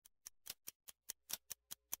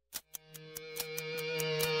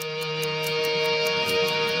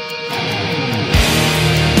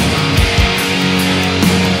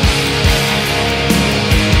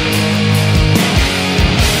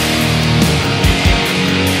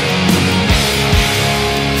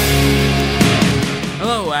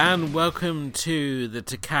welcome to the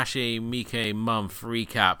Takashi Miike month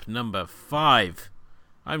recap number 5.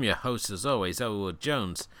 I'm your host, as always, Elwood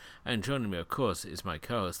Jones, and joining me, of course, is my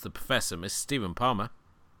co-host, the Professor, Mr. Stephen Palmer.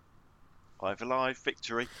 Alive,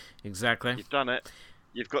 victory. Exactly. You've done it.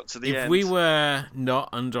 You've got to the end. If we were not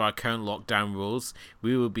under our current lockdown rules,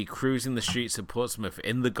 we would be cruising the streets of Portsmouth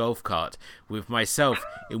in the golf cart, with myself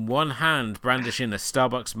in one hand brandishing a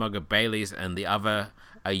Starbucks mug of Baileys and the other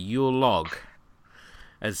a Yule log,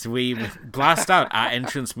 as we blast out our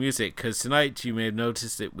entrance music, because tonight you may have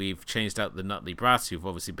noticed that we've changed out the Nutley Brass, who've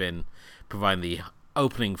obviously been providing the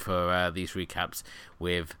opening for these recaps,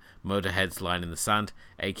 with Motorhead's Line in the Sand,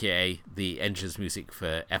 aka the entrance music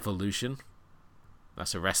for Evolution.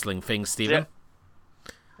 That's a wrestling thing, Stephen. Yeah.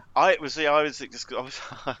 I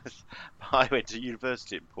went to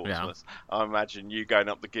university in Portsmouth. Yeah. I imagine you going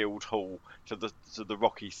up the Guildhall to the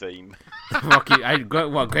Rocky theme. Going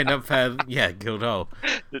up Guildhall.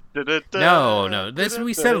 No. That's what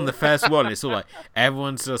we said on the first one. It's all like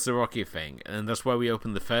everyone does the Rocky thing, and that's why we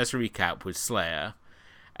opened the first recap with Slayer,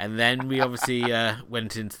 and then we obviously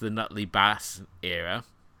went into the Nutley Bass era.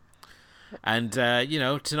 And,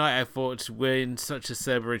 tonight I thought we're in such a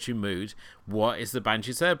celebratory mood. What is the band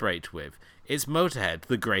you celebrate with? It's Motorhead,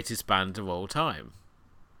 the greatest band of all time.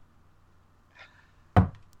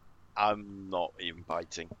 I'm not even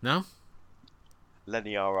biting. No?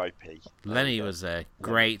 Lenny R.I.P. Lenny was a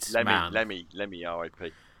great man. Lemmy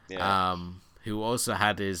R.I.P. Yeah. Who also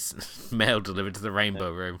had his mail delivered to the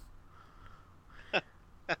Rainbow Room.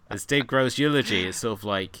 As Dave Grohl's eulogy, it's sort of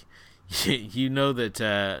like... You know that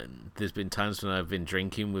there's been times when I've been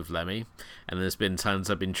drinking with Lemmy, and there's been times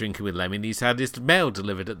I've been drinking with Lemmy, and he's had his mail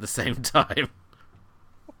delivered at the same time.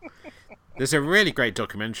 There's a really great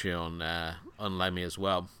documentary on Lemmy as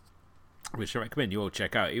well, which I recommend you all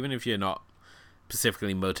check out, even if you're not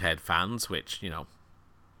specifically Motorhead fans, which,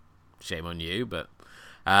 shame on you, but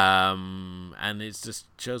and it just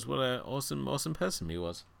shows what an awesome person he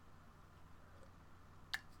was.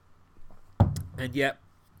 And yet,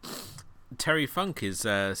 Terry Funk is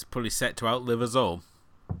probably set to outlive us all,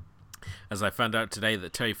 as I found out today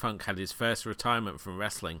that Terry Funk had his first retirement from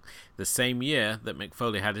wrestling the same year that Mick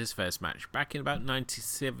Foley had his first match, back in about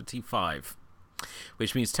 1975,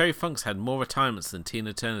 which means Terry Funk's had more retirements than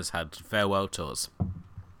Tina Turner's had farewell tours.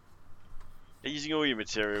 You're using all your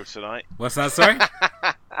material tonight. What's that, sorry?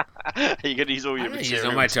 You're going to use all your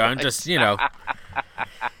material. I'm just,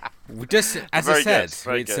 just as I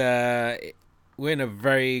said, we're in a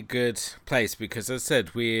very good place because, as I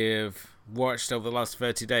said, we've watched over the last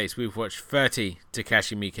 30 days, we've watched 30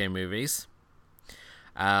 Takashi Miike movies.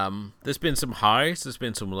 There's been some highs, there's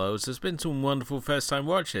been some lows, there's been some wonderful first-time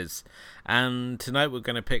watches. And tonight we're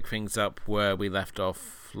going to pick things up where we left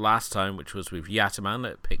off last time, which was with Yatterman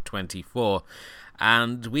at pick 24.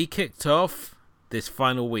 And we kicked off this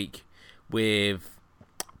final week with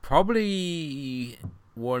probably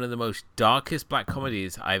one of the most darkest black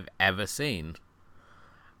comedies I've ever seen.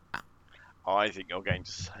 I think you're going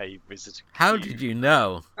to say Visitor Q. How did you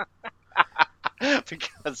know?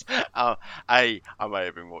 Because I may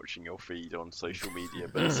have been watching your feed on social media,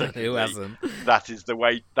 but secondly, who hasn't? That is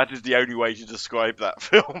the only way to describe that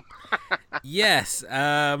film. Yes,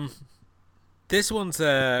 this one's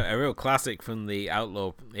a real classic from the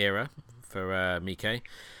Outlaw era for Miike,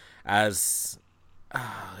 as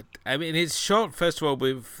it's shot first of all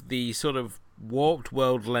with the sort of warped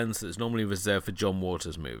world lens that's normally reserved for John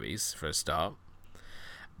Waters movies, for a start.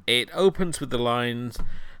 It opens with the lines,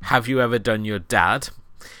 "Have you ever done your dad?"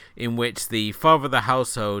 in which the father of the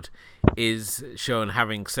household is shown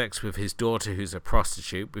having sex with his daughter, who's a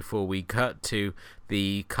prostitute, before we cut to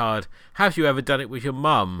the card, "Have you ever done it with your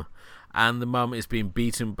mum?" And the mum is being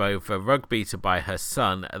beaten by a rug beater by her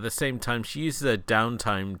son. At the same time, she uses her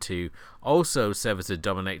downtime to also serve as a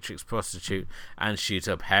dominatrix prostitute and shoot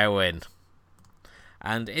up heroin.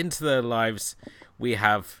 And into their lives, we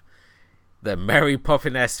have the Mary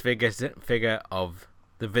Poppins figure of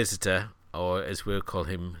the Visitor, or as we'll call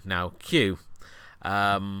him now, Q.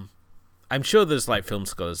 I'm sure there's film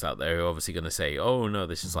scholars out there who are obviously going to say, oh no,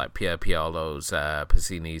 this is like Pier Paolo's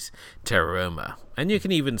Pacini's Terra Roma. And you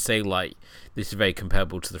can even say this is very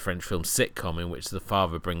comparable to the French film Sitcom, in which the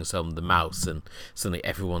father brings home the mouse and suddenly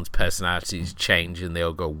everyone's personalities change and they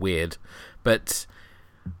all go weird. But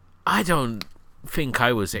I don't think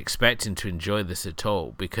I was expecting to enjoy this at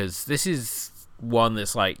all, because this is one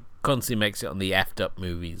that's constantly makes it on the effed up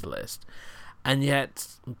movies list, and yet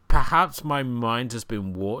perhaps my mind has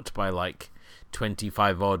been warped by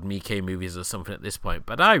 25 odd Miike movies or something at this point,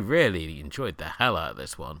 but I really enjoyed the hell out of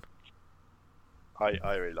this one.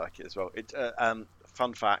 I really like it as well. It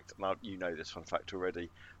fun fact, now you know this fun fact already,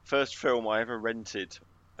 first film I ever rented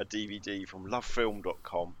a DVD from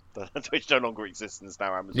lovefilm.com, which no longer exists and is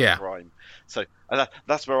now Amazon Prime. So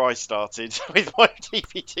that's where I started with my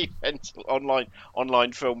DVD rental,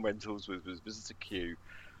 online film rentals was Visitor Q.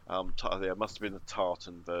 There must have been the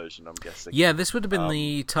tartan version, I'm guessing. Yeah, this would have been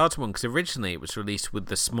the tartan one, because originally it was released with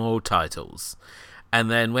the small titles. And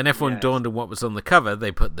then when everyone dawned on what was on the cover,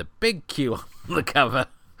 they put the big Q on the cover.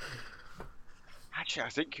 Actually, I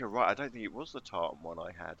think you're right. I don't think it was the tartan one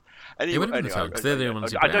I had. Anyway, it would have been the tartan, because they're the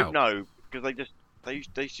ones you put I don't out. know, because they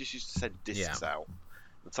just used to send discs out.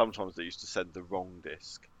 And sometimes they used to send the wrong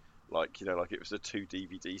disc. Like it was a 2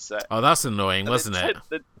 DVD set. Oh, that's annoying, wasn't it?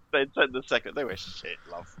 They'd send the second. They were shit.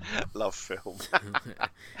 Love film.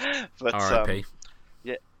 But R.I.P.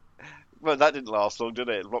 Yeah. Well, that didn't last long, did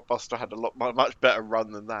it? Blockbuster had a much better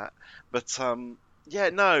run than that. But yeah,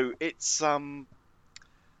 no, it's when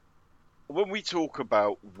we talk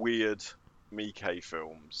about weird Miike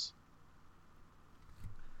films,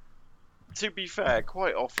 to be fair,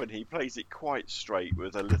 quite often he plays it quite straight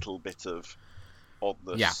with a little bit of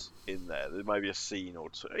oddness in there. There may be a scene or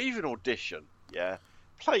two, even Audition,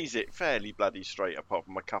 plays it fairly bloody straight, apart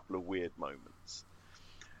from a couple of weird moments.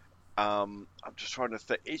 I'm just trying to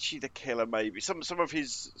think. Ichi the Killer, maybe some of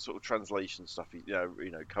his sort of translation stuff,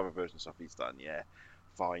 cover version stuff he's done. Yeah,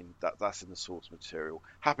 fine. That's in the source material.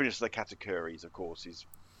 Happiness of the Katakuris, of course, is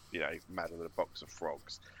madder than a box of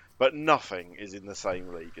frogs. But nothing is in the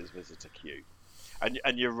same league as Visitor Q. And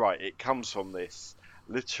you're right. It comes from this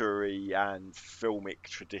literary and filmic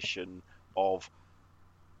tradition of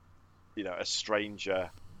a stranger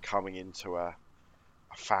coming into a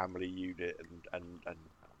family unit and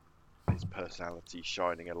his personality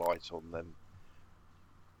shining a light on them,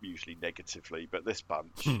 usually negatively. But this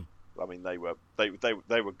bunch, I mean, they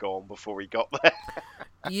were gone before he got there.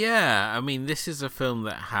 Yeah, I mean, this is a film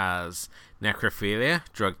that has necrophilia,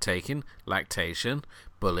 drug taking, lactation,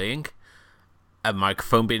 bullying, a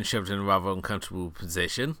microphone being shoved in a rather uncomfortable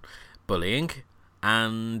position, bullying,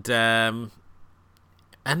 and a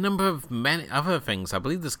number of many other things. I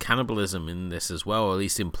believe there's cannibalism in this as well, or at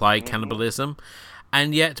least implied cannibalism.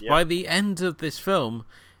 And yet, by the end of this film,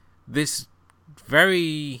 this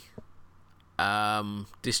very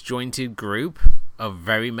disjointed group of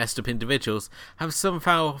very messed up individuals have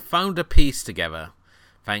somehow found a piece together,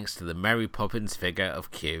 thanks to the Mary Poppins figure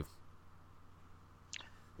of Q.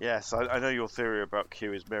 Yes, I know your theory about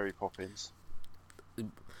Q is Mary Poppins.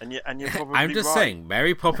 And you're probably I'm just right. saying,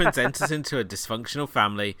 Mary Poppins enters into a dysfunctional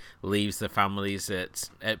family, leaves the families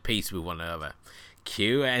at peace with one another.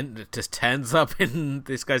 Q just turns up in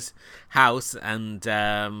this guy's house, and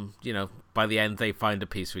by the end they find a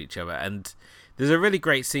peace for each other. And there's a really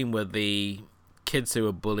great scene where the kids who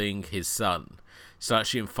are bullying his son start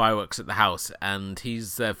shooting fireworks at the house, and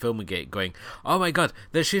he's filming it going, "Oh my god,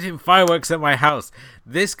 they're shooting fireworks at my house.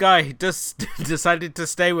 This guy just decided to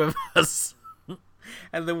stay with us."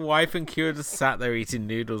 And the wife and Q just sat there eating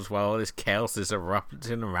noodles while all this chaos is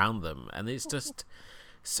erupting around them, and it's just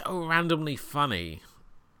so randomly funny,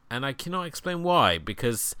 and I cannot explain why,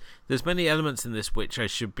 because there's many elements in this which I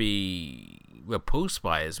should be repulsed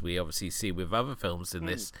by, as we obviously see with other films in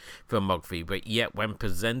this filmography, but yet when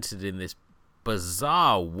presented in this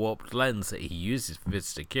bizarre warped lens that he uses for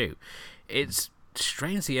Visitor Q, it's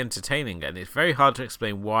strangely entertaining, and it's very hard to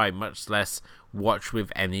explain why, much less watch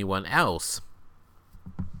with anyone else.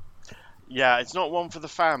 Yeah, it's not one for the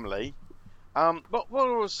family. But what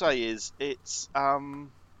I will say is it's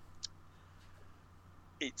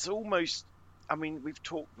almost. I mean, we've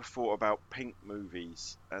talked before about pink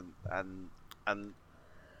movies and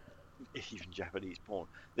even Japanese porn.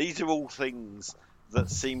 These are all things that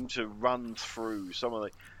seem to run through some of the.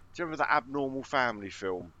 Do you remember the Abnormal Family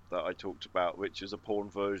film that I talked about, which is a porn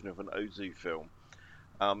version of an Ozu film?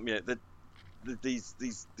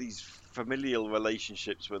 These familial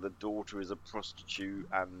relationships where the daughter is a prostitute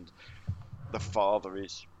and the father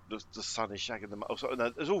is the son is shagging them.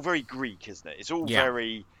 It's all very Greek, isn't it? It's all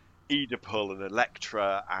very Oedipal and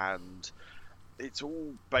Electra, and it's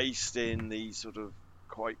all based in these sort of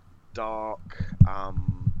quite dark.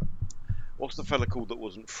 What's the fella called that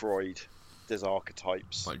wasn't Freud? There's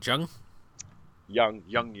archetypes. What, Jung?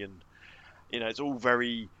 Jungian. It's all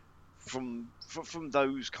very from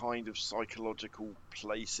those kind of psychological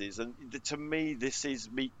places, and to me, this is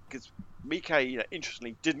because Miike,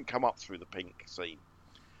 interestingly, didn't come up through the pink scene.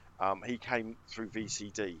 He came through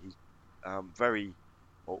VCD. He's very,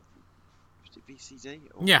 was it VCD?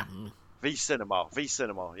 Or yeah. V Cinema.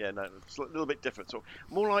 Yeah, no, it's a little bit different. So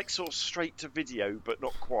more like sort of straight to video, but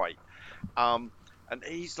not quite. And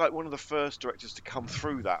he's like one of the first directors to come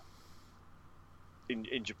through that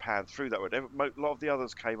in Japan through that way. A lot of the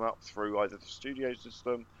others came up through either the studio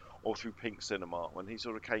system or through Pink Cinema. When he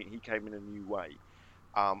came in a new way.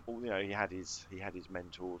 He had his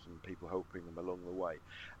mentors and people helping him along the way,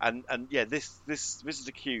 and yeah, this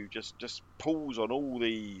Visitor Q just pulls on all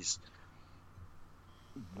these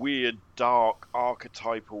weird, dark,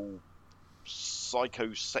 archetypal,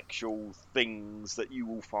 psychosexual things that you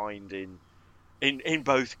will find in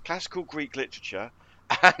both classical Greek literature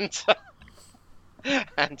and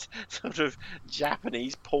and sort of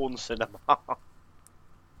Japanese porn cinema.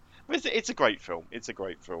 It's a great film. It's a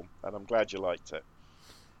great film, and I'm glad you liked it.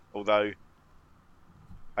 Although,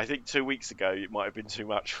 I think 2 weeks ago it might have been too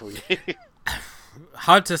much for you.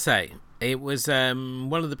 Hard to say. It was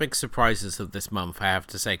one of the big surprises of this month, I have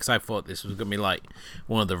to say, because I thought this was going to be like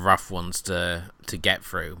one of the rough ones to get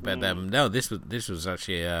through. But no, this was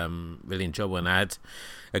actually really enjoyable, and I had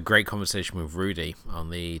a great conversation with Rudy on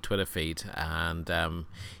the Twitter feed, and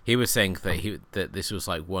he was saying that this was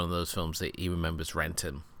like one of those films that he remembers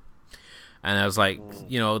renting. And I was like,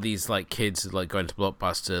 these like kids like going to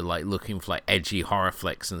Blockbuster, like looking for like edgy horror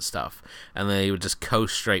flicks and stuff, and they would just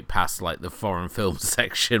coast straight past like the foreign film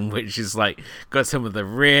section, which is like got some of the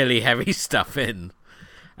really heavy stuff in.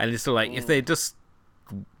 And it's like if they just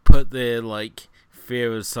put their like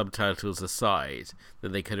fear of subtitles aside,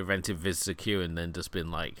 that they could have rented Visitor Q and then just been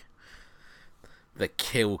like the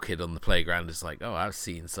kill kid on the playground is like, oh, I've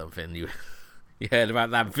seen something. You heard about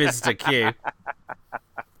that Visitor Q?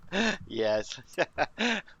 Yes.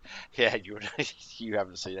 Yeah, you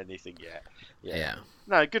haven't seen anything yet. Yeah.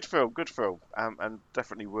 No, good film, and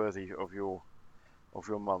definitely worthy of your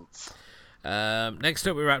month. Next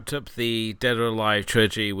up, we wrapped up the Dead or Alive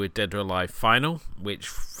trilogy with Dead or Alive Final, which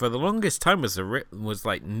for the longest time was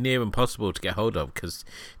like near impossible to get hold of, because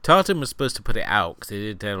Tartan was supposed to put it out because they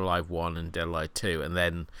did Dead or Alive 1 and Dead or Alive 2, and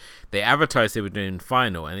then they advertised they were doing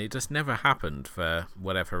Final, and it just never happened for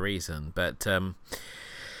whatever reason. But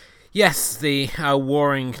yes, the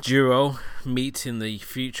warring duo meet in the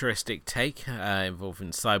futuristic take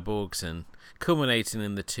involving cyborgs and culminating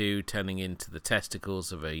in the two turning into the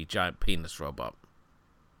testicles of a giant penis robot.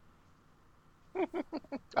 I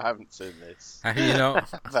haven't seen this. Have you not?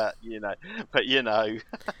 but you know.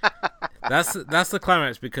 That's the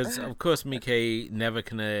climax, because of course Miike never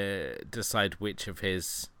can decide which of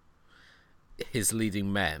his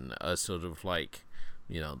leading men are sort of like,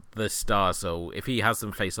 the star. So if he has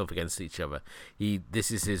them face off against each other,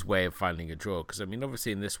 this is his way of finding a draw. Because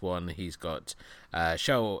obviously in this one he's got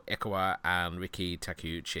Sho Ikawa and Riki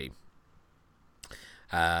Takeuchi.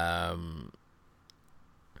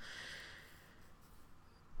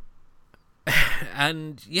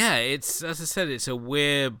 And yeah, it's, as I said, it's a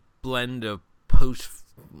weird blend of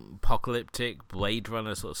post-apocalyptic Blade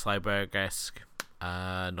Runner sort of cyborg-esque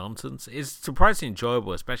nonsense. It's surprisingly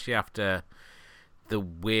enjoyable, especially after the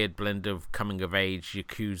weird blend of coming-of-age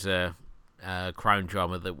Yakuza crime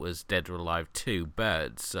drama that was Dead or Alive 2,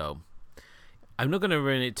 Birds. So I'm not going to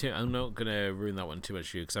ruin it too. I'm not going to ruin that one too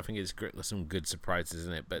much for you, because I think there's some good surprises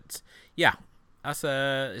in it. But yeah,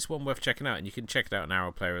 it's one worth checking out, and you can check it out on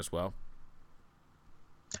Arrow Player as well.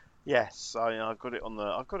 Yes, I've got it on the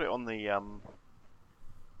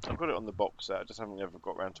box set. I just haven't ever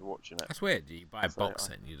got around to watching it. That's weird. You buy a box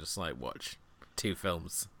set and you just like watch 2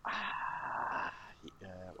 films. Yeah,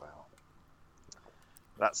 well,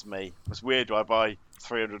 that's me. It's weird. I buy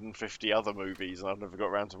 350 other movies and I've never got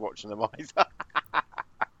around to watching them either.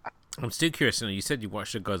 I'm still curious to know. You said you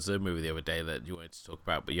watched a Godzilla movie the other day that you wanted to talk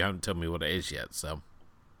about, but you haven't told me what it is yet. So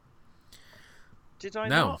did I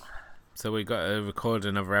no. not? So we got to record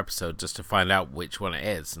another episode just to find out which one it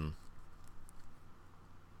is. And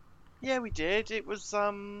yeah, we did. It was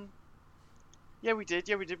yeah, we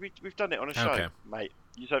did. We've done it on a show, mate.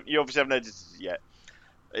 You obviously haven't edited it yet.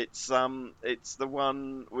 It's the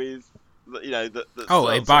one with the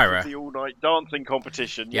Ibira, the all night dancing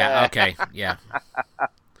competition. Yeah. Okay. Yeah.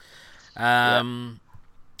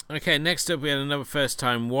 Okay. Next up, we had another first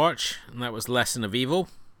time watch, and that was Lesson of Evil.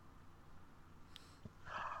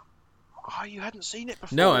 Oh, you hadn't seen it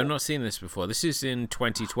before? No, I've not seen this before. This is in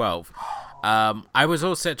 2012. I was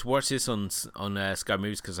all set to watch this on Sky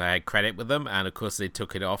Movies because I had credit with them, and of course they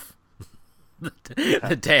took it off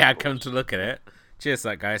the day I come to look at it. Cheers,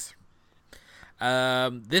 that guys.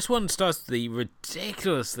 This one stars the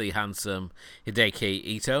ridiculously handsome Hideki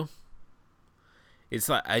Ito. It's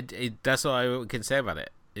like that's all I can say about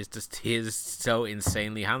it. It's just he is so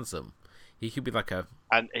insanely handsome. He could be like a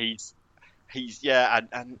He's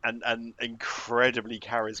and incredibly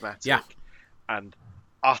charismatic, yeah, and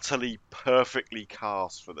utterly perfectly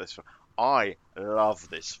cast for this film. I love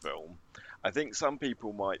this film. I think some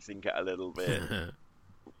people might think it a little bit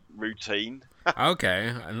routine.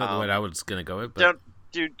 Okay, not the word I was gonna go with, but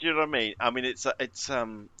Do you know what I mean? I mean, it's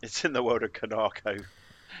in the world of Kanako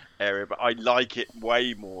area, but I like it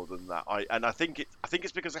way more than that. I think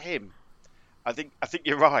it's because of him. I think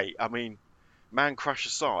you're right. I mean, Man Crush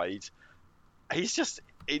aside, he's just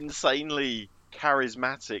insanely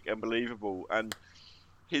charismatic and believable, and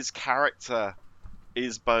his character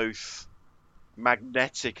is both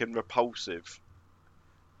magnetic and repulsive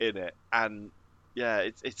in it. And yeah,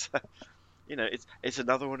 it's it's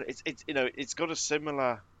another one. It's got a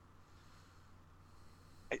similar.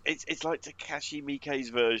 It's like Takashi Miike's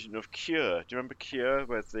version of Cure. Do you remember Cure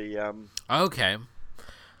with the okay.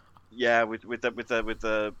 Yeah, with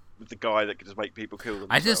the guy that could just make people kill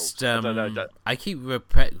themselves. I just I keep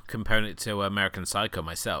comparing it to American Psycho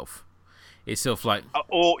myself. It's sort of like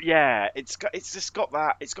it's got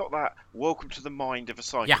that welcome to the mind of a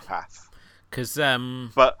psychopath. Because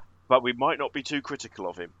but we might not be too critical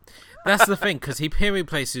of him. That's the thing, because here he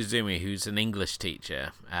plays Suzumi, who's an English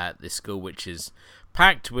teacher at this school, which is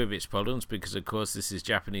packed with its problems, because of course this is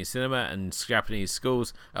Japanese cinema, and Japanese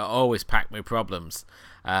schools are always packed with problems.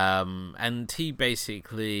 And he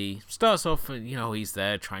basically starts off, he's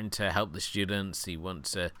there trying to help the students. He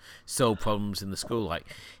wants to solve problems in the school. Like,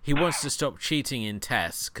 he wants to stop cheating in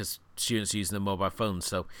tests because students using their mobile phones.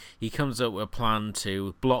 So he comes up with a plan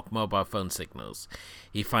to block mobile phone signals.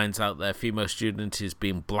 He finds out that a female student is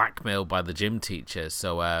being blackmailed by the gym teacher,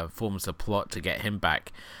 so forms a plot to get him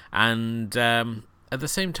back. And at the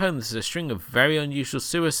same time, there's a string of very unusual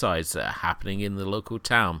suicides that are happening in the local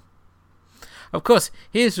town. Of course,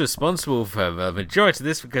 he is responsible for the majority of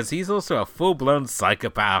this because he's also a full-blown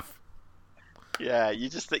psychopath. Yeah, you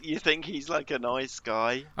think he's like a nice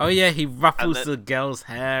guy. Oh yeah, he ruffles the girl's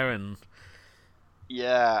hair and.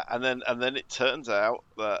 Yeah, and then it turns out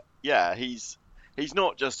that he's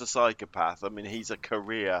not just a psychopath. I mean, he's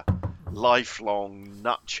a lifelong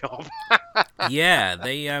nut job. Yeah,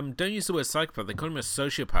 they don't use the word psychopath. They call him a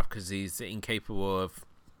sociopath because he's incapable of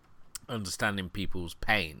understanding people's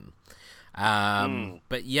pain.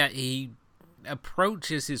 But yet he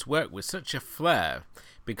approaches his work with such a flair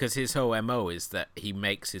because his whole MO is that he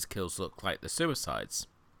makes his kills look like the suicides.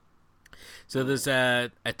 So there's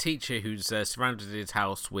a teacher who's surrounded his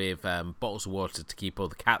house with bottles of water to keep all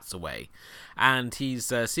the cats away, and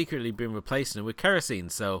he's secretly been replacing them with kerosene.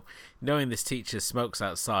 So knowing this teacher smokes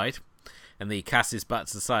outside and he casts his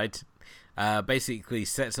butts aside, basically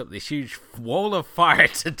sets up this huge wall of fire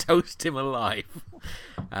to toast him alive.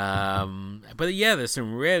 But yeah, there's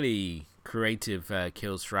some really creative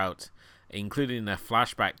kills throughout, including a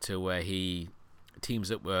flashback to where he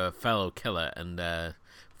teams up with a fellow killer and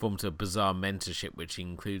forms a bizarre mentorship, which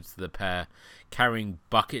includes the pair carrying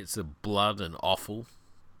buckets of blood and offal.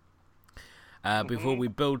 Before we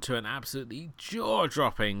build to an absolutely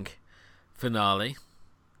jaw-dropping finale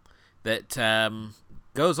that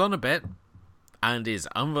goes on a bit and is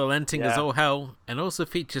unrelenting as all hell, and also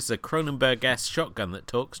features a Cronenberg-esque shotgun that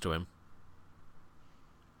talks to him.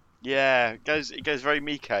 Yeah, it goes very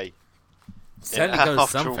Miike. Certainly goes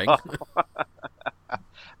something.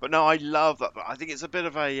 But no, I love that. I think it's a bit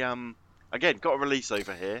of a again, got a release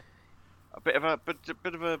over here. A bit of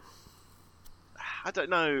a I don't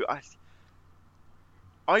know.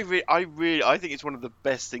 I think it's one of the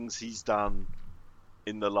best things he's done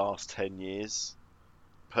in the last 10 years.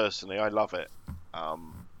 Personally, I love it.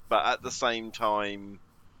 But at the same time,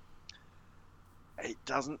 it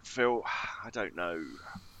doesn't feel. I don't know.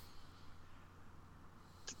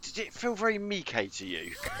 Did it feel very Miike to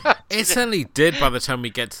you? It certainly did by the time we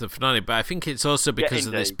get to the finale, but I think it's also because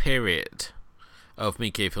of this period of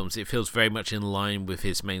Miike films. It feels very much in line with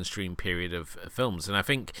his mainstream period of films, and I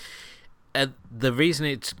think the reason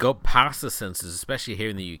it's got past the censors, especially here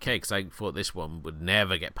in the UK, because I thought this one would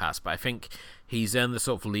never get past, but I think he's earned the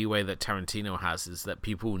sort of leeway that Tarantino has, is that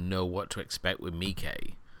people know what to expect with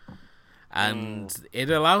Miike, and it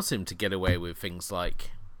allows him to get away with things like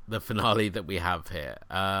the finale that we have here.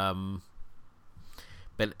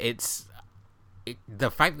 But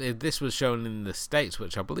the fact that this was shown in the States,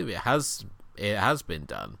 which I believe it has been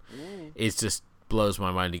done, is just blows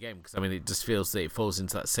my mind again, because I mean it just feels that it falls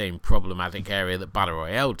into that same problematic area that Battle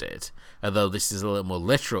Royale did, although this is a little more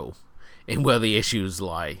literal in where the issues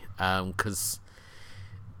lie, because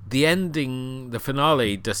the ending, the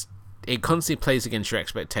finale, just it constantly plays against your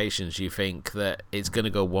expectations. You think that it's going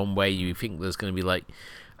to go one way, you think there's going to be like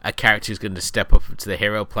a character is going to step up to the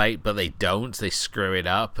hero plate, but they don't. They screw it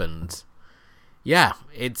up, and yeah,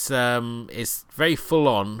 it's very full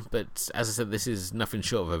on. But as I said, this is nothing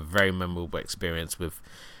short of a very memorable experience with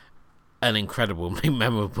an incredibly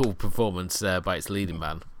memorable performance by its leading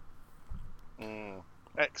man.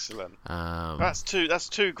 Excellent. That's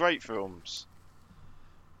two great films.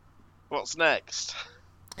 What's next?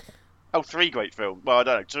 Oh, three great films. Well, I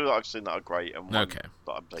don't know. Two that I've seen that are great, and one that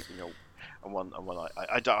I'm taking out, and one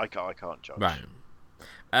I can't judge. Right.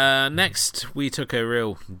 Next, we took a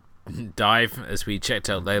real dive as we checked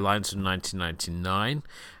out Ley Lines from 1999.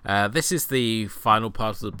 This is the final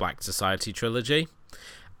part of the Black Society trilogy,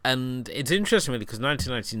 and it's interesting really because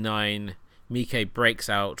 1999. Miike breaks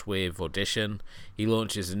out with Audition. He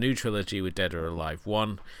launches a new trilogy with Dead or Alive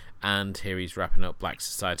 1, and here he's wrapping up Black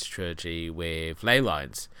Society trilogy with Ley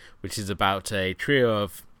Lines, which is about a trio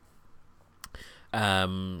of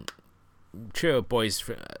boys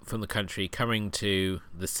from the country coming to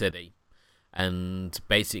the city and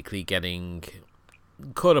basically getting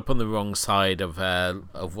caught up on the wrong side of one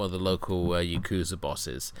of the local Yakuza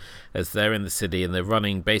bosses, as they're in the city and they're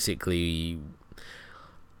running basically.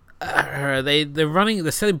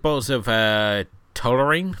 They're selling bottles of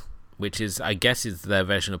Tollerine, which is, I guess, is their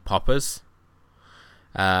version of poppers.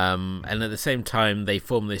 And at the same time, they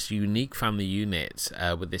form this unique family unit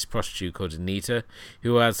with this prostitute called Anita,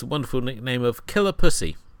 who has a wonderful nickname of Killer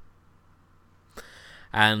Pussy.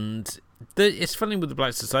 And it's funny with the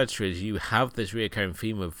Black Society trilogy, you have this recurring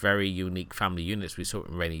theme of very unique family units. We saw it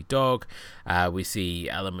in Rainy Dog. We see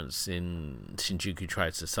elements in Shinjuku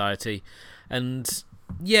Triad Society. And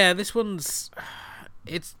yeah, this one's...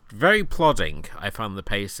 It's very plodding, I found the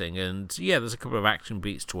pacing. And yeah, there's a couple of action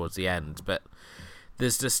beats towards the end. But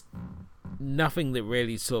there's just nothing that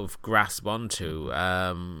really sort of grasp onto.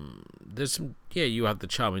 There's some... Yeah, you have the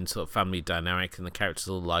charming sort of family dynamic and the characters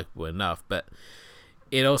are all likeable enough. But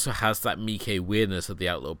it also has that Miike weirdness of the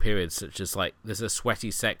Outlaw period, such as, like, there's a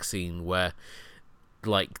sweaty sex scene where,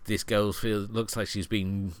 like, this girl looks like she's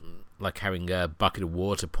been, like, having a bucket of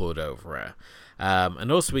water poured over her.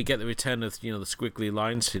 And also we get the return of, the squiggly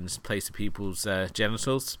lines in place of people's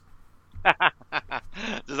genitals.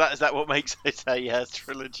 Is that what makes it a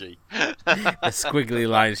trilogy? A squiggly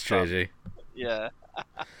lines trilogy. Yeah.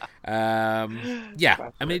 Yeah,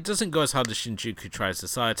 I mean, it doesn't go as hard as Shinjuku Triad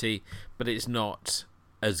Society, but it's not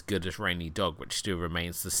as good as Rainy Dog, which still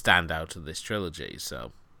remains the standout of this trilogy.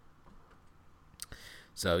 So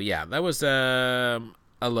yeah, that was a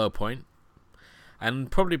low point.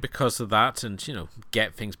 And probably because of that, and,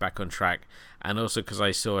 get things back on track, and also because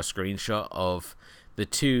I saw a screenshot of the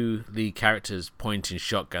two lead characters pointing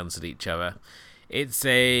shotguns at each other. It's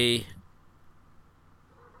a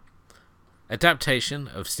adaptation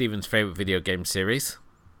of Steven's favourite video game series,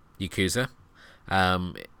 Yakuza.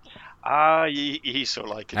 You saw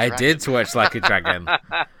Like a Dragon. I did watch Like a Dragon.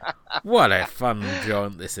 What a fun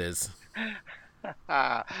jaunt this is.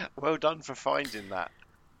 Well done for finding that.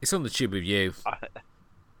 It's on the Tube of You.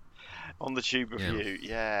 On the Tube of You,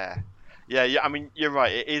 yeah. Yeah, I mean, you're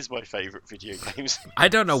right, it is my favourite video games. I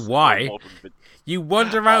don't know why. You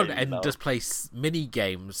wander around and just play mini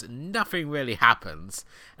games, and nothing really happens.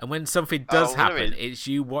 And when something does happen, it's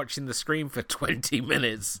you watching the screen for 20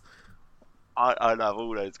 minutes. I love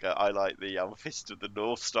all those guys. I like the Fist of the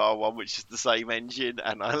North Star one, which is the same engine,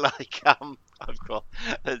 and I like they've got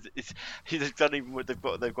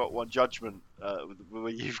one Judgment where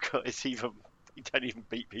you've got you don't even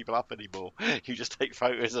beat people up anymore. You just take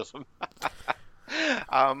photos of them.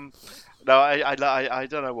 No, I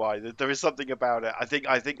don't know why. There is something about it. I think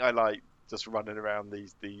I like just running around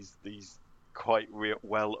these quite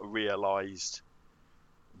well realized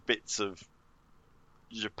bits of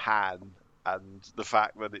Japan. And the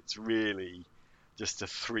fact that it's really just a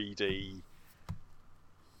 3D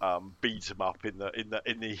beat 'em up in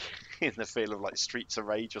the feel of like Streets of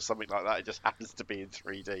Rage or something like that. It just happens to be in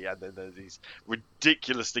 3D, and then there's these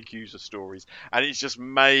ridiculous Yakuza stories, and it's just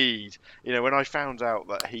made. When I found out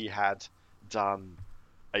that he had done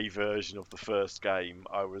a version of the first game,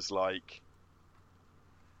 I was like,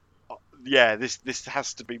 yeah, this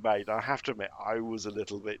has to be made. I have to admit, I was a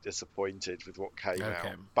little bit disappointed with what came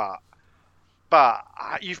out, but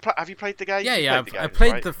have you played the game? Yeah. I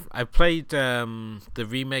played the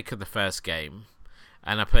remake of the first game,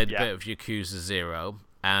 and I played a bit of Yakuza 0,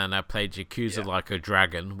 and I played Yakuza Like a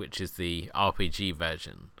Dragon, which is the RPG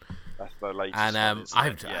version. That's the latest. And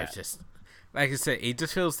I've just, like I said, it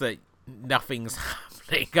just feels that nothing's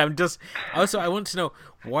happening. I want to know,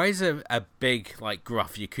 why is a big, like,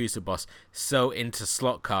 gruff Yakuza boss so into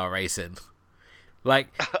slot car racing? Like,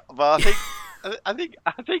 well, I think I think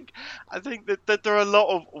that there are a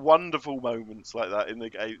lot of wonderful moments like that in the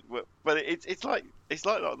game, but it's like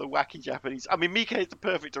the wacky Japanese. I mean, Miike is the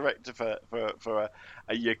perfect director for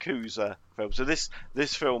a Yakuza film. So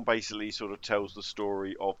this film basically sort of tells the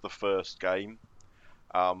story of the first game.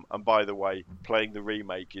 And by the way, playing the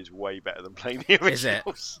remake is way better than playing the Is it?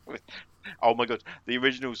 originals. Oh my god, the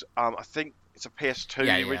originals. I think it's a PS2.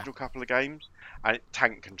 Yeah, The yeah. original couple of games, and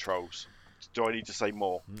tank controls. Do I need to say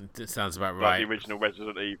more? It sounds about Like the right. original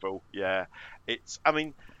Resident Evil. Yeah, it's. I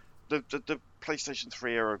mean, the PlayStation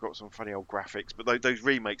 3 era got some funny old graphics, but those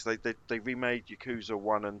remakes, they remade Yakuza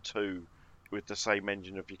 1 and 2 with the same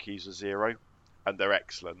engine of Yakuza 0, and they're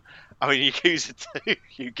excellent. I mean, Yakuza 2,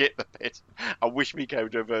 you get the bit. I wish me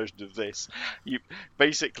would do a version of this. You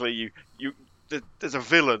basically there's a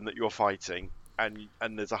villain that you're fighting, and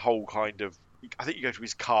there's a whole kind of. I think you go to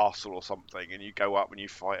his castle or something, and you go up and you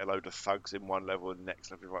fight a load of thugs in one level, and the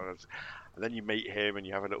next level, and then you meet him and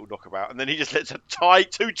you have a little knockabout, and then he just lets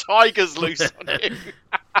two tigers loose on you,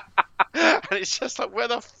 and it's just like, where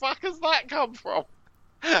the fuck has that come from?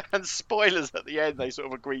 And spoilers at the end, they sort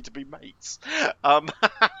of agree to be mates. Um,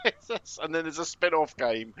 and then there's a spin-off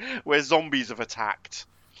game where zombies have attacked,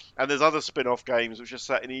 and there's other spin-off games which are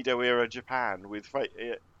set in Edo era Japan with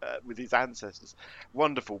his ancestors.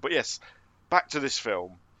 Wonderful, but yes, back to this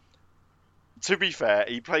film. To be fair,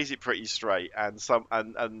 he plays it pretty straight, and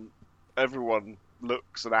everyone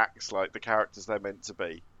looks and acts like the characters they're meant to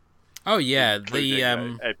be. Oh yeah,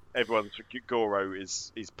 Including everyone's Goro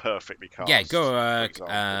is perfectly cast. yeah, Goro for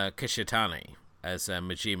example. Kishitani as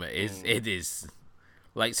Majima is Mm. it is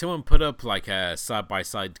like someone put up like a side by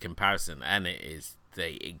side comparison, and it is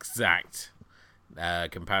the exact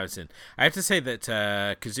comparison. I have to say that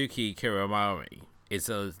Kazuki Kiramari is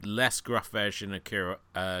a less gruff version of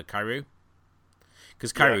Kairu,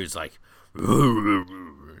 because Kairu's like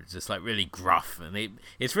just like really gruff, and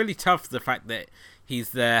it's really tough, the fact that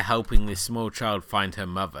he's there helping this small child find her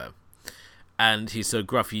mother, and he's so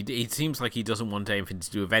gruff. He seems like he doesn't want anything to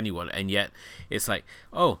do with anyone, and yet it's like,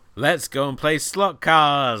 oh, let's go and play slot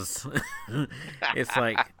cars. It's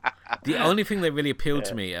like the only thing that really appealed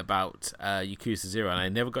to me about Yakuza 0, and I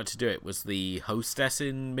never got to do it, was the hostess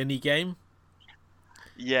in minigame.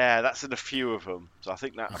 Yeah, that's in a few of them. So I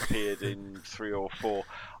think that appeared in 3 or 4.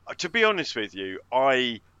 To be honest with you,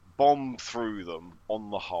 I bombed through them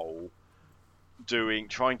on the whole,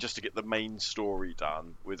 trying just to get the main story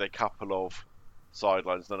done with a couple of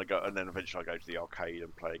sidelines. And then eventually I go to the arcade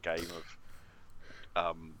and play a game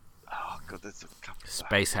of. Oh god, there's a couple.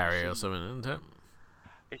 Space Harrier or something, isn't it?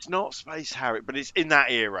 It's not Space Harrier, but it's in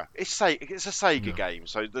that era. It's a Sega game,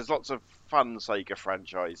 so there's lots of fun Sega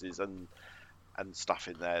franchises and stuff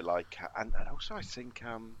in there, like and also I think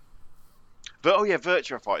but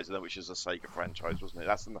Virtua Fighter, which is a Sega franchise, wasn't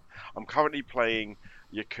it? I'm currently playing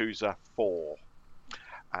Yakuza 4,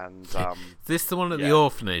 and Is this the one at the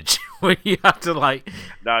orphanage where you have to like?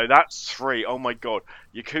 No, that's 3. Oh my god,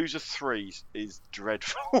 Yakuza 3 is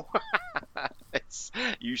dreadful.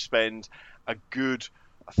 You spend a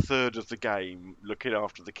third of the game looking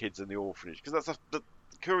after the kids in the orphanage, because the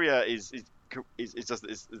Courier is just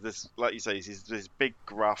this, like you say, is this big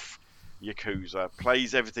gruff Yakuza,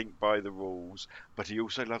 plays everything by the rules, but he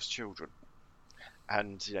also loves children,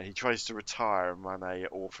 and he tries to retire and run a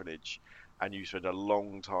orphanage, and you spend a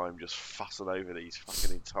long time just fussing over these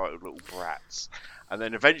fucking entitled little brats, and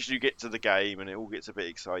then eventually you get to the game and it all gets a bit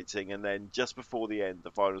exciting, and then just before the end,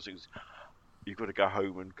 the final thing is you've got to go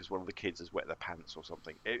home because one of the kids has wet their pants or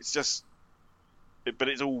something. It's just, but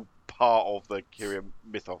it's all part of the Kiryu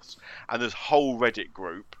mythos, and there's a whole Reddit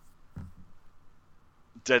group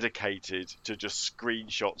dedicated to just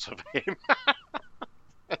screenshots of him.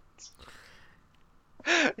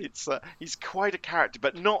 He's quite a character,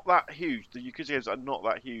 but not that huge. The Yakuza games are not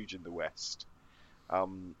that huge in the West.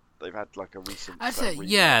 They've had like a recent. I say,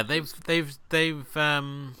 yeah, they've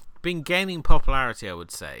been gaining popularity, I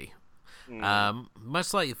would say.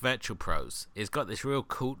 Much like Virtual Pros, it's got this real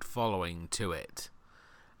cult following to it.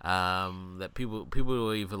 That people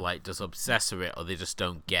will either like just obsess with it or they just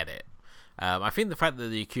don't get it. I think the fact that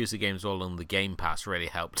the Yakuza games all on the Game Pass really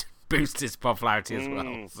helped boost its popularity as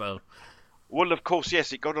well. So, well, of course,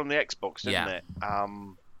 yes, it got on the Xbox, didn't it?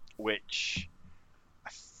 Which,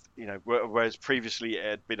 whereas previously it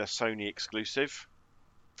had been a Sony exclusive.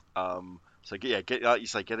 So yeah, like you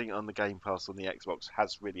say, getting it on the Game Pass on the Xbox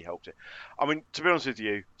has really helped it. I mean, to be honest with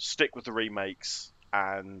you, stick with the remakes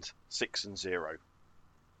and 6 and 0.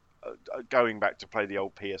 Going back to play the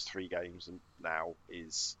old PS3 games and now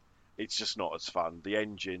it's just not as fun.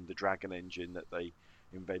 The Dragon engine that they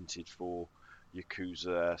invented for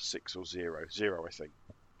Yakuza 6 or 0, I think,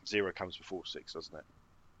 0 comes before 6, doesn't it?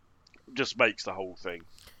 Just makes the whole thing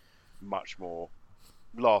much more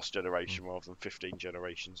last generation rather than 15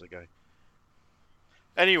 generations ago.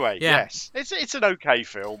 Anyway, yes, it's an okay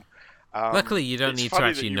film. Luckily, you don't need to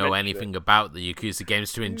actually know anything about the Yakuza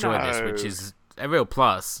games to enjoy this, which is a real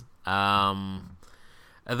plus.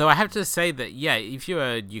 Although I have to say that, if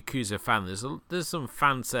you're a Yakuza fan, there's some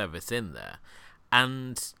fan service in there.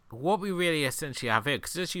 And what we really essentially have here,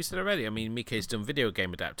 because as you said already, I mean, Miike's done video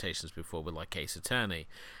game adaptations before with like Ace Attorney,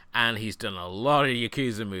 and he's done a lot of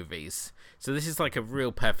Yakuza movies. So this is like a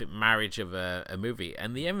real perfect marriage of a movie.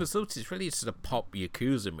 And the end result is really just a pop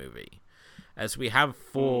Yakuza movie. As we have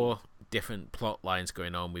 4 different plot lines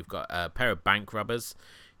going on. We've got a pair of bank robbers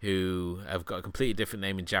who have got a completely different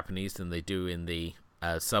name in Japanese than they do in the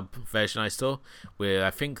sub version I saw, where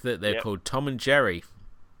I think that they're called Tom and Jerry.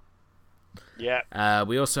 Yeah.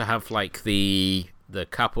 We also have like the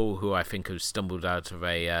couple who I think have stumbled out of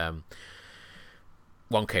a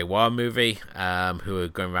Wonka Wah movie, who are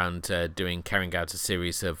going around carrying out a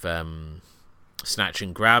series of snatch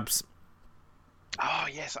and grabs. Oh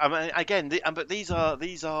yes, I mean again, but these are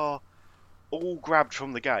all grabbed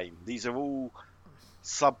from the game. These are all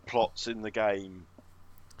subplots in the game,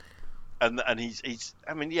 and he's.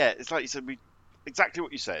 I mean, yeah, it's like you said, exactly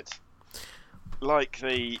what you said. Like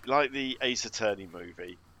the Ace Attorney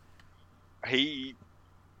movie, he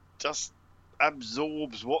just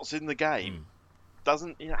absorbs what's in the game.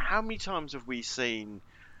 Doesn't how many times have we seen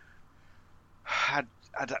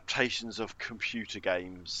adaptations of computer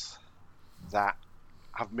games that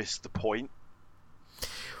have missed the point,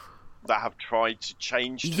 that have tried to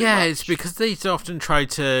change too much? It's because they often try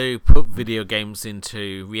to put video games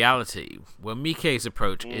into reality, where Miike's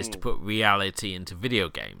approach is to put reality into video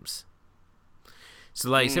games. So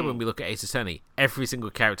like you said, when we look at Ace Attorney, every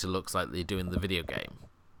single character looks like they do in the video game.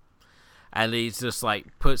 And he just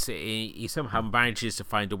like puts it in, he somehow manages to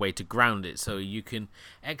find a way to ground it so you can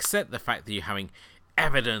accept the fact that you're having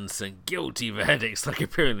evidence and guilty verdicts like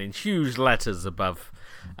appearing in huge letters above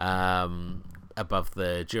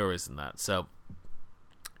the jurors and that. So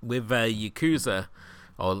with Yakuza,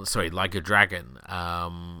 Like a Dragon,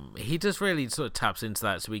 he just really sort of taps into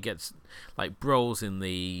that. So we get like brawls in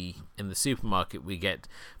the supermarket. We get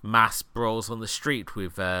mass brawls on the street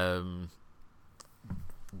with mated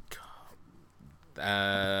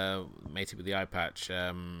with the eye patch.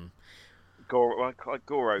 Goro.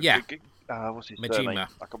 Yeah. What's his Majima. surname? I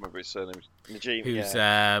can't remember his surname. Majima. Who's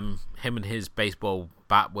him and his baseball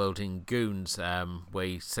bat wielding goons, where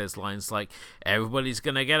he says lines like, "Everybody's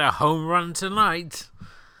gonna get a home run tonight."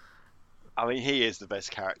 I mean, he is the best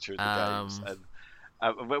character in the games,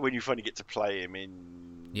 and when you finally get to play him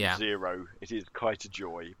in 0, it is quite a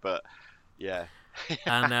joy. But yeah.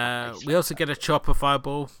 And we also get a chopper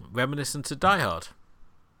fireball reminiscent of Die Hard,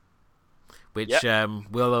 which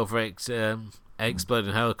Will over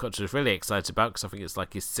Exploding Helicopter is really excited about, because I think it's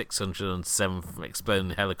like his 607th Exploding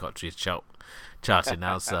Helicopter is charted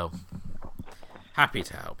now, so happy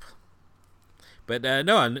to help. But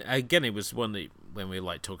no, and again, it was one that when we were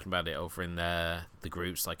like talking about it over in the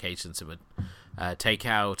groups like Agents of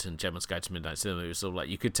Takeout and Gemma's Guide to Midnight Cinema, it was all like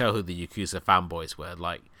you could tell who the Yakuza fanboys were.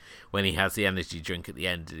 Like when he has the energy drink at the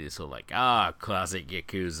end, it's all like, classic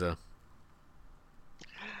Yakuza.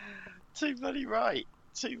 Too bloody right.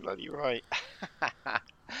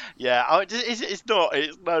 Yeah, it's not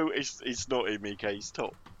in Miike's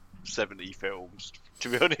top 70 films, to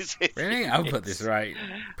be honest. Really, I'll put this right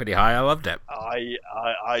pretty high. I loved it. I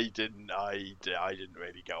didn't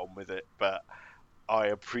really get on with it, but I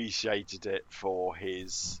appreciated it for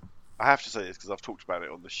his. I have to say this because I've talked about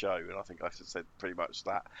it on the show, and I think I said pretty much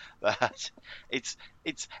that it's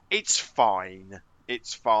fine.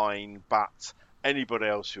 It's fine, but anybody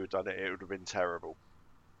else who had done it, it would have been terrible.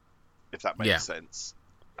 If that makes sense.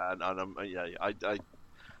 And I'd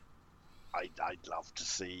love to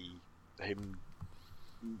see him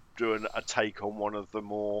doing a take on one of the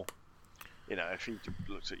more, if he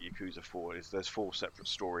looks at Yakuza 4, there's 4 separate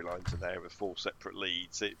storylines in there with 4 separate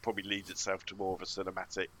leads. It probably leads itself to more of a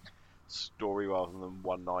cinematic story rather than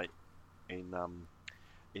one night in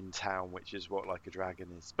town, which is what Like a Dragon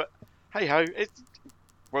is. But hey ho, it's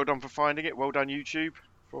well done for finding it. Well done YouTube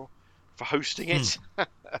for hosting it.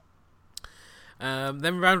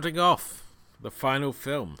 Then rounding off the final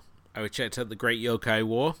film, I checked out The Great Yokai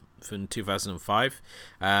War from 2005.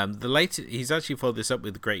 He's actually followed this up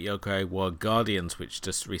with The Great Yokai War Guardians, which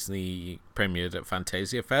just recently premiered at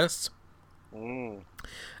Fantasia Fest.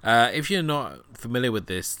 If you're not familiar with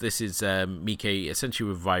this is Miike essentially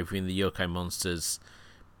reviving the Yokai Monsters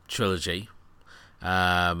trilogy.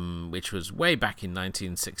 which was way back in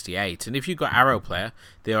 1968. And if you've got Arrow Player,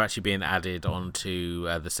 they're actually being added onto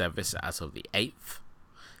the service as of the 8th.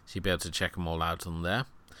 So you'll be able to check them all out on there.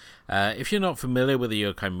 If you're not familiar with the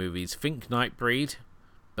yokai movies, think Nightbreed,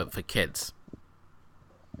 but for kids.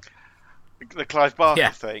 The Clive Barker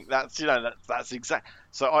thing. That's exact.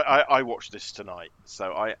 So I watched this tonight.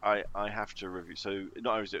 So I have to review. So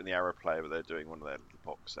not only is it in the Arrow Player, but they're doing one of their little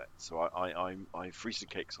box sets. So I've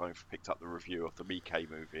recently I've picked up the review of the Miike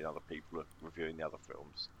movie, and other people are reviewing the other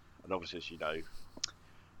films. And obviously, as you know,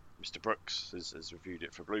 Mr. Brooks has reviewed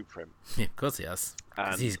it for Blueprint. Yeah, of course he has.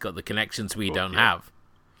 Because he's got the connections we don't have.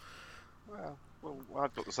 Well,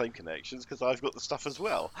 I've got the same connections because I've got the stuff as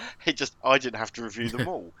well. I didn't have to review them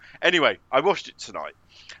all. Anyway, I watched it tonight,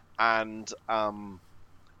 and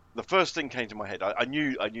the first thing came to my head. I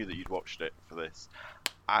knew that you'd watched it for this,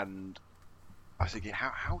 and I was thinking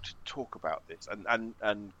how to talk about this. And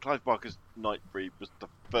Clive Barker's Nightbreed was the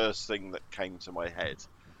first thing that came to my head.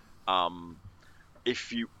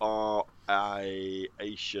 If you are a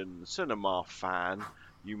Asian cinema fan,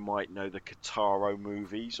 you might know the Kotaro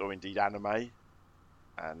movies, or indeed anime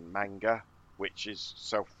and manga, which is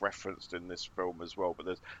self-referenced in this film as well. But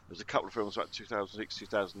there's a couple of films like 2006,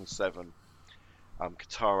 2007,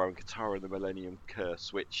 Kotaro and Kotaro and the Millennium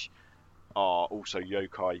Curse, which are also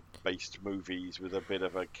yokai-based movies with a bit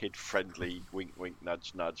of a kid-friendly wink, wink,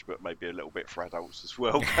 nudge, nudge, but maybe a little bit for adults as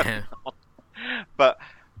well. But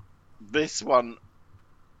this one,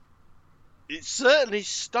 it certainly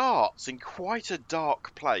starts in quite a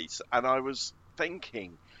dark place, and I was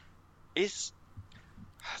thinking,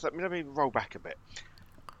 let me roll back a bit.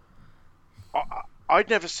 I'd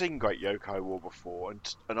never seen Great Yokai War before,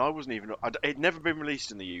 and I wasn't even. It'd never been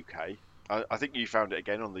released in the UK. I think you found it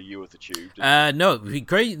again on the U of the Tube. No, the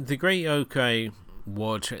Great Yokai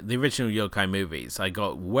War, the original yokai movies, I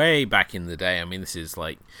got way back in the day. I mean, this is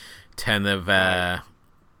like 10 of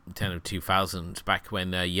 2000, back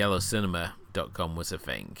when YellowCinema.com was a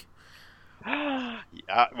thing.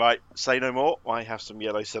 Yeah, right. Say no more. I have some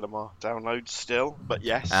Yellow Cinema downloads still, but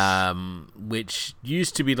yes. Which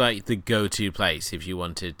used to be like the go-to place if you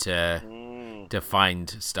wanted to find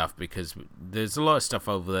stuff, because there's a lot of stuff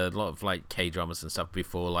over there, a lot of like K-dramas and stuff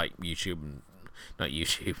before like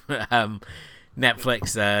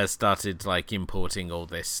Netflix started like importing all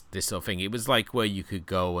this sort of thing. It was like where you could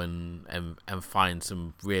go and find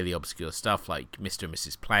some really obscure stuff like Mr. and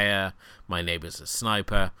Mrs. Player, My Neighbor's a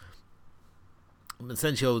Sniper.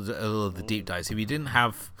 Essentially all of the deep dives. If you didn't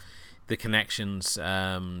have the connections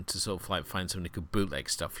to sort of like find someone who could bootleg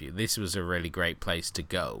stuff for you, this was a really great place to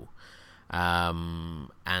go. They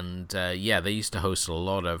used to host a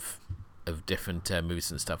lot of different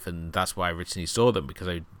movies and stuff, and that's why I originally saw them, because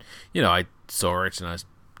I saw it and I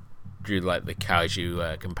drew like the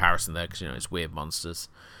kaiju comparison there, because it's weird monsters,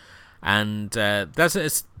 and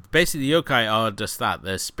it's basically the yokai are just that.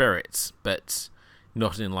 They're spirits, but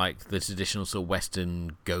not in like the traditional sort of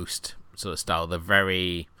Western ghost sort of style. They're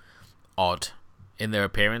very odd in their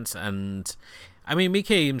appearance, and I mean,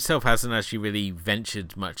 Miike himself hasn't actually really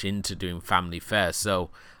ventured much into doing family fare, so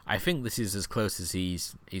I think this is as close as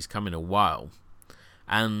he's come in a while.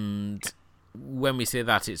 And when we say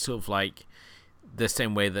that, it's sort of like the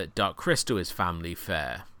same way that Dark Crystal is family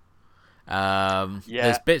fare.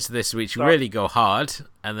 There's bits of this which really go hard,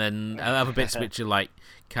 and then other bits which are like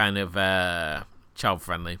kind of child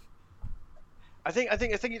friendly. I think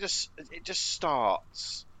it just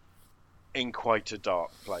starts in quite a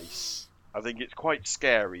dark place. I think it's quite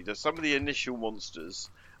scary. Some of the initial monsters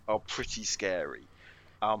are pretty scary.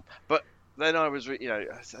 But then I was,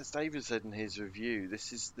 as David said in his review,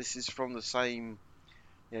 this is from the same.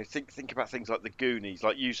 Think about things like the Goonies,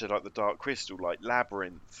 like you said, like the Dark Crystal, like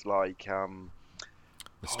Labyrinth, like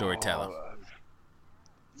the Storyteller.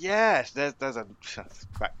 Yes, there's a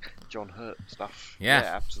back John Hurt stuff.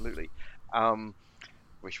 Yeah, absolutely.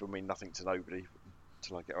 Which will mean nothing to nobody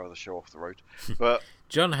until I get our other show off the road. But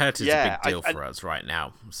John Hurt is a big deal for us right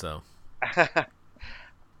now. So,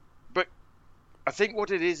 but I think what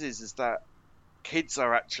it is that kids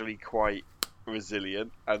are actually quite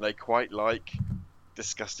resilient, and they quite like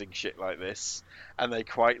disgusting shit like this, and they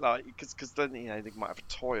quite like because then they might have a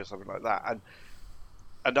toy or something like that,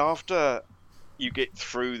 and after you get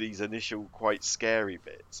through these initial quite scary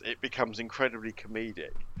bits, it becomes incredibly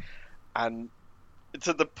comedic, and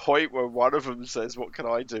to the point where one of them says, "What can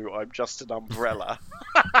I do? I'm just an umbrella."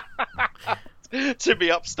 To be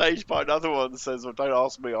upstaged by another one that says, "Well, don't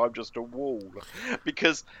ask me, I'm just a wall,"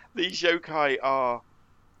 because these yokai are.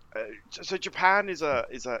 So Japan is a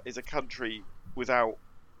country without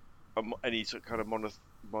any sort of kind of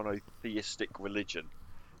monotheistic religion.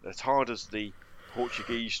 As hard as the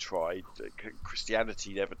Portuguese tried,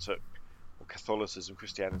 Christianity never took, or Catholicism,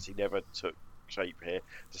 Christianity never took shape here,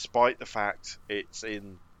 despite the fact it's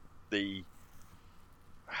in the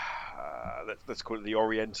let's call it the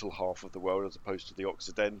Oriental half of the world as opposed to the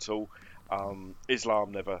Occidental.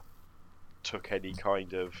 Islam never took any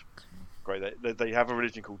kind of great. They have a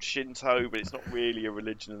religion called Shinto, but it's not really a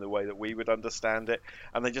religion in the way that we would understand it.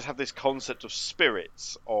 And they just have this concept of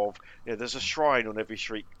spirits. Of there's a shrine on every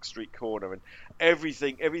street corner, and every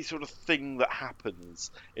sort of thing that happens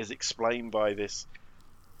is explained by this.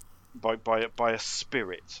 By a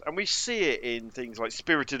spirit, and we see it in things like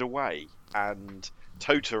Spirited Away and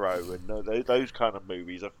Totoro, and those kind of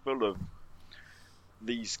movies are full of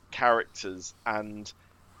these characters, and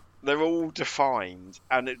they're all defined.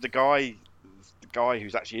 And the guy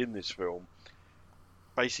who's actually in this film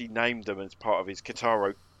basically named them as part of his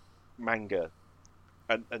Kitaro manga,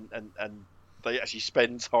 and they actually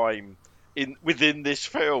spend time within this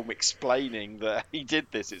film explaining that he did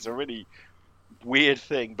this. It's a really weird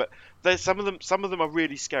thing, but there's some of them are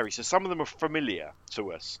really scary. So some of them are familiar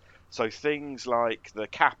to us. So things like the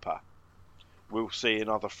Kappa we'll see in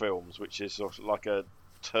other films, which is sort of like a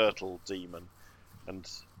turtle demon. And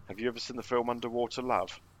have you ever seen the film Underwater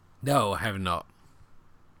Love? No, I have not.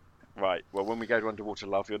 Right. Well, when we go to Underwater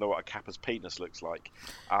Love, you'll know what a Kappa's penis looks like.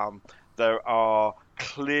 There are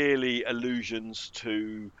clearly allusions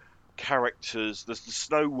to characters. There's the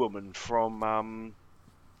Snow Woman from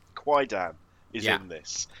Kwaidan is in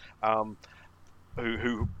this,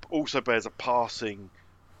 who also bears a passing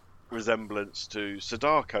resemblance to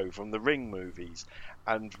Sadako from the Ring movies,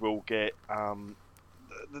 and we'll get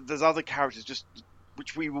there's other characters just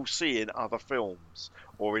which we will see in other films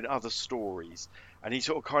or in other stories, and he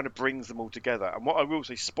sort of kind of brings them all together. And what I will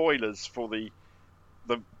say, spoilers for the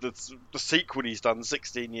sequel he's done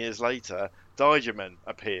 16 years later, Daijaman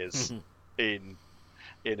appears in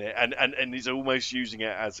it, and he's almost using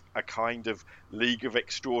it as a kind of League of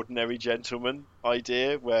Extraordinary Gentlemen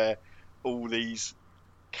idea, where all these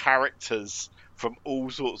characters from all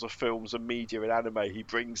sorts of films and media and anime he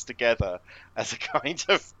brings together as a kind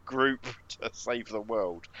of group to save the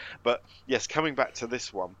world. But yes, coming back to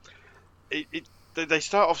this one, they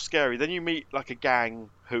start off scary, then you meet like a gang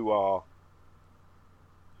who are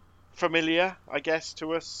familiar, I guess,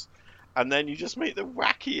 to us, and then you just meet the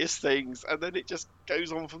wackiest things, and then it just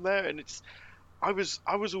goes on from there. And I was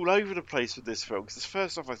all over the place with this film, because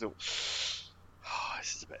first off I thought, oh,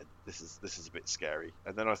 this is a bit scary,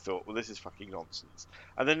 and then I thought, well, this is fucking nonsense.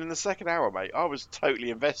 And then in the second hour, mate, I was totally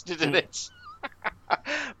invested in it.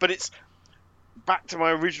 But it's back to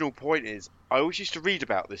my original point, is I always used to read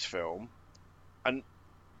about this film, and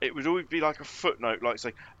it would always be like a footnote, like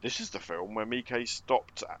saying, this is the film where Miike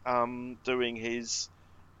stopped doing his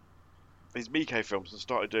Miike films and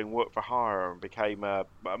started doing work for hire and became a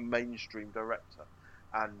mainstream director.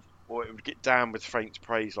 Or it would get down with faint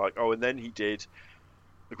praise, like, oh, and then he did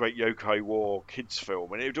the Great Yokai War kids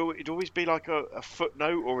film, and it'd always be like a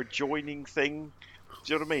footnote or a joining thing.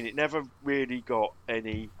 Do you know what I mean? It never really got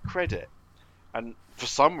any credit, and for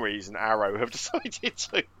some reason, Arrow have decided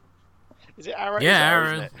to. Is it Arrow? Yeah, Arrow.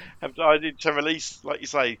 Arrow. Isn't it? Have decided to release, like you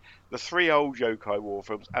say, the 3 old Yokai War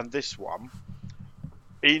films and this one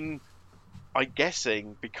I'm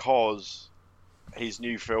guessing because his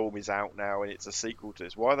new film is out now and it's a sequel to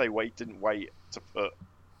this. Why they didn't wait to put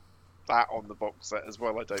that on the box set as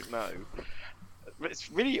well, I don't know.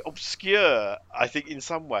 It's really obscure, I think, in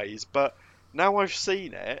some ways, but now I've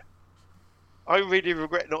seen it, I really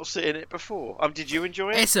regret not seeing it before. Did you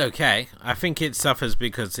enjoy it? It's okay. I think it suffers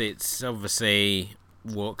because it's obviously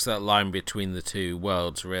walks that line between the two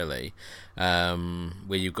worlds, really,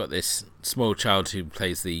 where you've got this small child who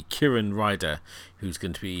plays the Kirin Rider, who's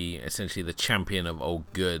going to be essentially the champion of all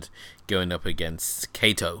good, going up against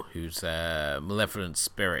Kato, who's a malevolent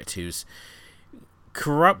spirit who's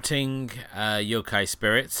corrupting yokai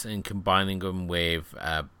spirits and combining them with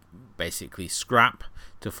basically scrap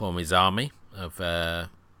to form his army of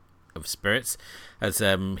spirits, as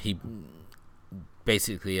he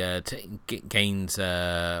basically gains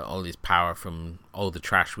all his power from all the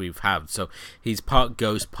trash we've had. So he's part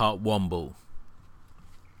ghost, part womble.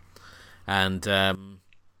 And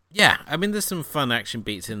yeah, I mean, there's some fun action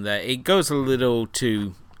beats in there. It goes a little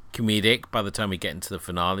too comedic by the time we get into the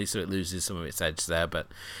finale, so it loses some of its edge there. But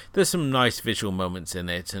there's some nice visual moments in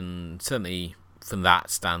it, and certainly from that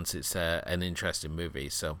stance, it's an interesting movie.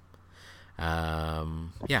 So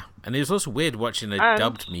yeah, and it was also weird watching a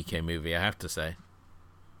dubbed Miike movie, I have to say.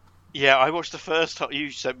 Yeah, I watched the first half.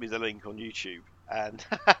 You sent me the link on YouTube, and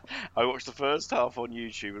I watched the first half on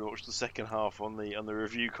YouTube and watched the second half on the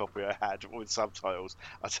review copy I had with subtitles.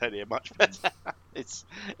 I tell you, much better. It's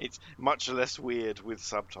it's much less weird with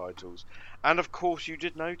subtitles. And of course, you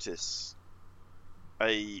did notice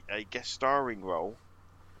a guest starring role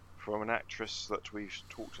from an actress that we've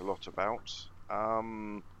talked a lot about,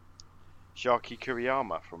 Sharky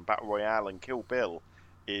Kuriyama from Battle Royale and Kill Bill,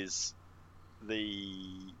 is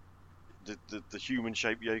the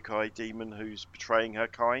human-shaped yokai demon who's betraying her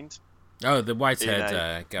kind. Oh, the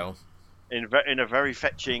white-haired girl. In a very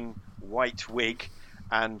fetching white wig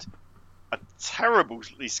and a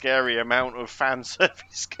terribly scary amount of fan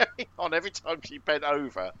service going on every time she bent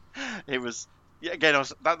over. It was, yeah, again,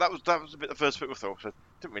 that was a bit the first bit of thought. I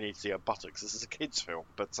didn't really need to see her buttocks. This is a kids' film,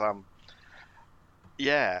 but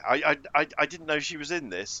yeah, I didn't know she was in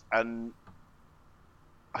this, and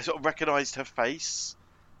I sort of recognised her face,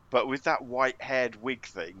 but with that white-haired wig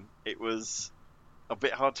thing, it was a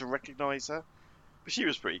bit hard to recognise her. But she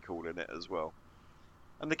was pretty cool in it as well,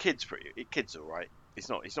 and the kid's all right. He's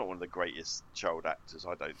not one of the greatest child actors,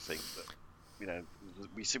 I don't think. But you know,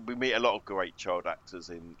 we meet a lot of great child actors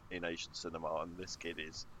in Asian cinema, and this kid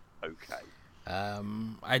is okay.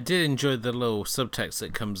 I did enjoy the little subtext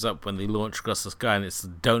that comes up when they launch across the sky, and it's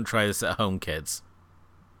 "Don't try this at home, kids."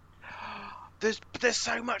 There's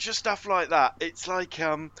so much of stuff like that. It's like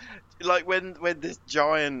when this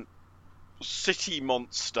giant city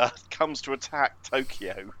monster comes to attack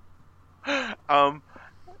Tokyo.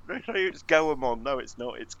 It's Goemon. No, it's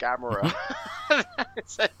not. It's Gamera.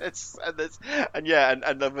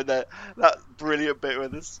 That brilliant bit where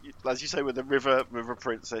this, as you say, with the river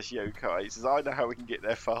princess yokai, he says, "I know how we can get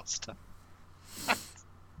there faster."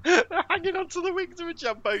 They're hanging onto the wings of a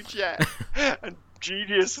jumbo jet, and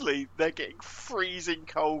geniusly, they're getting freezing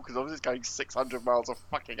cold because obviously it's going 600 miles a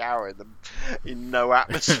fucking hour in no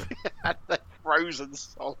atmosphere, and they're frozen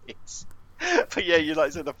solids. But yeah, you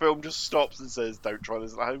like said, the film just stops and says, "Don't try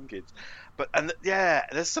this at home, kids." But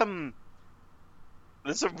there's some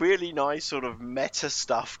really nice sort of meta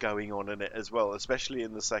stuff going on in it as well, especially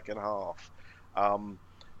in the second half,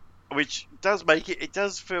 which does make it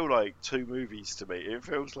does feel like two movies to me. It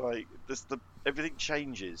feels like everything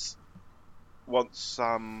changes once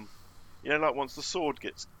once the sword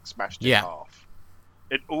gets smashed in half.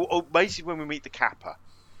 Or basically when we meet the Kappa,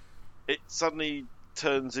 it suddenly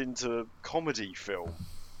turns into a comedy film,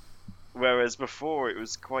 whereas before it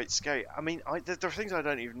was quite scary. I mean, there are things I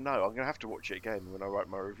don't even know. I'm gonna have to watch it again when I write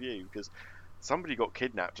my review, because somebody got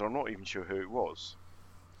kidnapped and I'm not even sure who it was.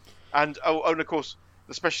 And of course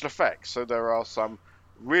the special effects. So there are some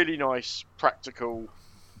really nice practical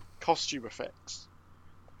costume effects.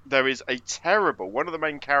 There is one of the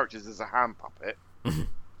main characters is a hand puppet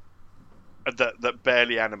that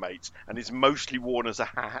barely animates and is mostly worn as a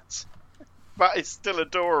hat. But it's still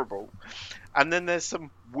adorable. And then there's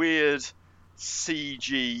some weird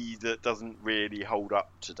CG that doesn't really hold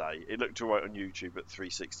up today. It looked alright on YouTube at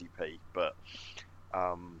 360p, but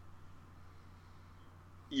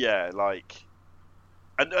yeah, like,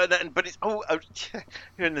 but it's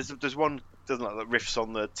and there's one doesn't like that riffs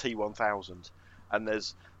on the T1000, and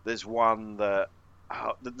there's one that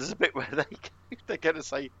there's a bit where they're gonna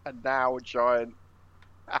say, "And now a giant."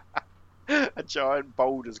 A giant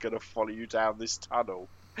boulder's going to follow you down this tunnel.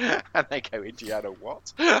 And they go, "Indiana,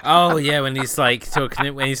 what?" Oh, yeah, when he's like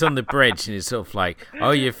talking, when he's on the bridge and he's sort of like,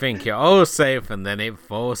 "Oh, you think you're all safe," and then it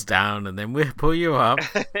falls down and then we'll pull you up.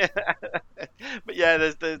 But yeah,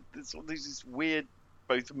 there's this weird,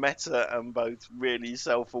 both meta and both really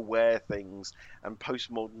self-aware things and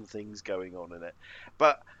postmodern things going on in it.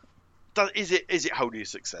 But is it wholly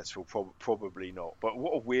successful? Probably not. But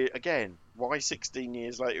what a weird, again, why 16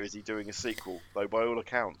 years later is he doing a sequel? Though by all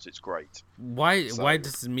accounts, it's great. Why does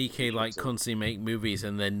Miike like constantly make movies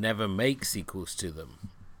and then never make sequels to them?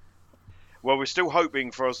 Well, we're still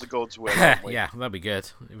hoping for As the Gods Will, aren't we? Yeah, that'd be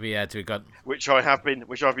good. If we had to got Which I've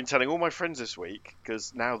been telling all my friends this week,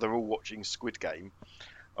 because now they're all watching Squid Game.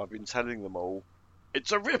 I've been telling them all,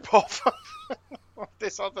 it's a rip-off of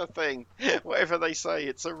this other thing. Whatever they say,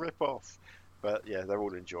 it's a rip-off. But yeah, they're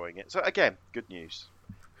all enjoying it. So again, good news.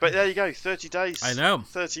 But there you go, 30 days. I know.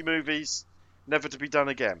 30 movies, never to be done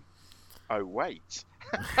again. Oh, wait.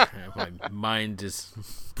 My mind is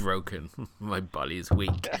broken. My body is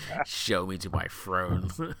weak. Show me to my throne.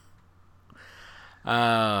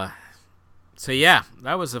 So yeah,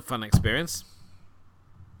 that was a fun experience.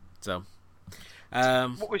 So,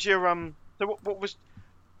 what was your So what was?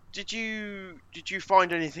 Did you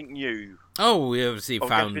find anything new? Oh, we obviously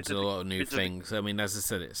found a lot of new things. I mean, as I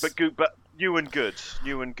said, it's but new and good.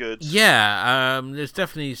 Yeah, there's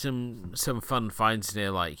definitely some fun finds in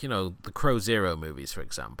there, like the Crow Zero movies, for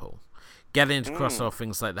example. Getting to cross off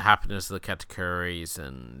things like The Happiness of the Katakuris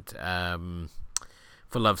and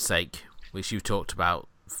For Love's Sake. which you've talked about,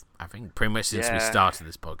 I think, pretty much since we started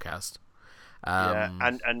this podcast.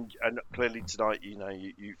 And clearly tonight,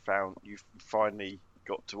 you finally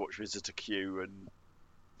got to watch Visitor Q and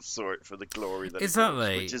saw it for the glory that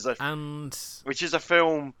exactly. It was, which is a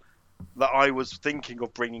film that I was thinking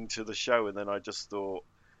of bringing to the show, and then I just thought,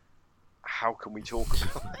 how can we talk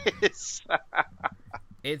about this?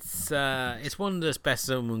 It's one that's best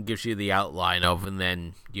someone gives you the outline of, and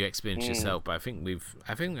then you experience yourself. But I think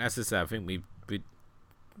as I said, we've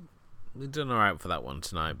done alright for that one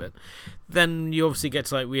tonight. But then you obviously get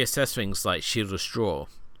to like reassess things like Shield of Straw,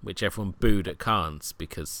 which everyone booed at Cannes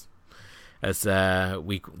because, as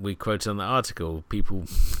we quoted on the article, people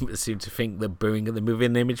seem to think the booing of the movie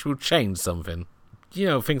and image will change something.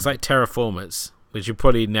 Things like Terraformers, which you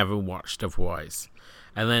probably never watched otherwise.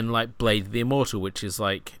 And then like Blade the Immortal, which is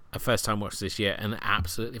like a first time watch this year and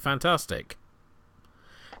absolutely fantastic.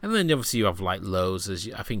 And then obviously you have like lows, as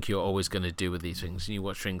I think you're always going to do with these things. And you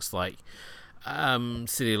watch things like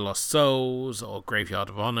City of Lost Souls or Graveyard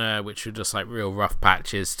of Honor, which are just like real rough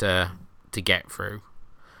patches to get through.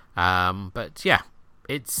 But yeah,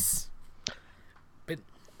 it's. I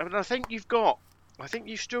mean, I think there's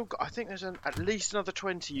at least another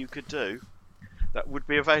 20 you could do that would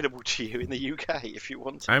be available to you in the UK if you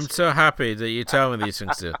wanted. I'm so happy that you tell me these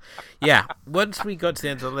things too. Yeah, once we got to the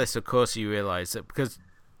end of the list, of course you realise that because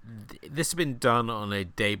this has been done on a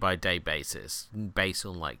day-by-day basis, based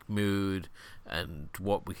on like mood and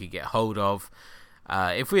what we could get hold of.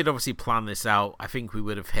 If we had obviously planned this out, I think we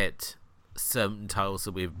would have hit certain titles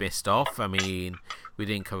that we've missed off. I mean, we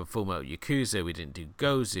didn't cover Fullmetal Yakuza, we didn't do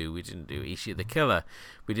Gozu, we didn't do Ishi the Killer,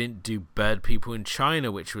 we didn't do Bird People in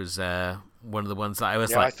China, which was one of the ones that I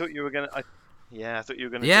was like... I thought you were going to... I thought you were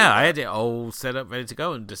going to... Yeah, I had it all set up, ready to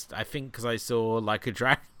go, and just, I think because I saw Like a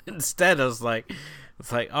Dragon instead, I was like,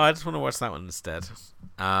 oh, I just want to watch that one instead.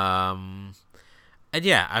 And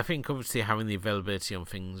yeah, I think obviously having the availability on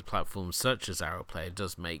platforms such as Arrowplay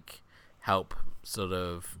does help sort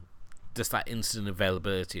of just that instant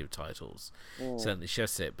availability of titles. Certainly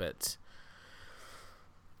shifts it, but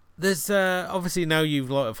there's obviously now you've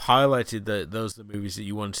highlighted those are the movies that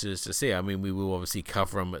you wanted us to see. I mean, we will obviously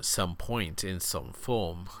cover them at some point in some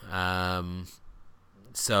form.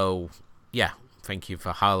 So yeah, thank you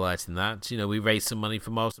for highlighting that. We raised some money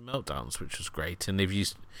for Miles and Meltdowns, which was great. And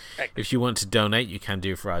if you want to donate, you can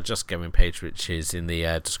do it for our Just Giving page, which is in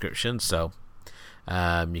the description. So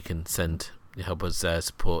you can help us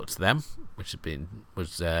support them, which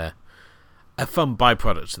was a fun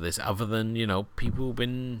byproduct of this. Other than people have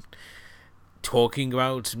been talking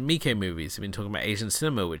about Miike movies, have been talking about Asian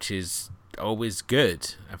cinema, which is always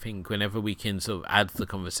good. I think whenever we can sort of add to the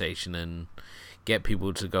conversation and get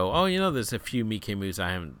people to go, oh, there's a few Miike movies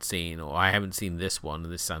I haven't seen, or I haven't seen this one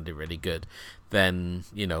and this sounded really good, then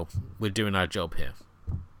we're doing our job here.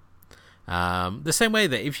 The same way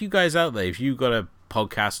that if you guys out there, if you got a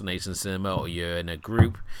podcast on Asian cinema or you're in a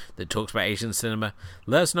group that talks about Asian cinema,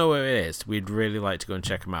 let us know where it is. We'd really like to go and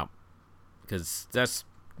check them out, because that's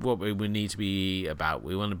what we need to be about.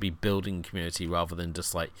 We want to be building community rather than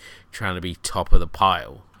just like trying to be top of the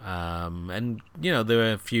pile. And there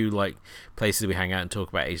are a few like places we hang out and talk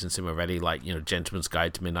about Asian cinema already, like Gentleman's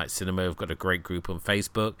Guide to Midnight Cinema. We've got a great group on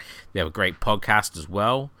Facebook. They have a great podcast as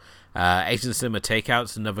well. Asian Cinema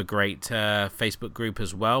Takeout's another great Facebook group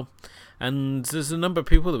as well. And there's a number of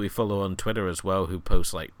people that we follow on Twitter as well who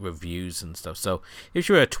post like reviews and stuff. So if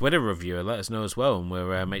you're a Twitter reviewer, let us know as well, and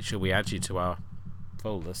we'll make sure we add you to our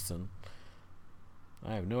follow list. And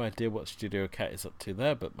I have no idea what Studio Cat is up to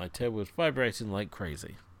there, but my tail was vibrating like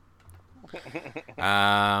crazy.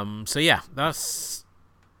 So yeah, that's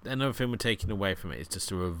another thing we're taking away from it. It's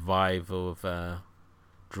just a revival of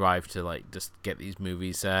drive to like just get these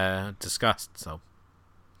movies discussed. So.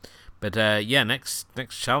 But yeah, next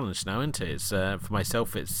challenge now, isn't it? It's for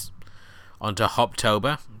myself. It's onto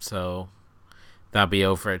Hoptober, so that'll be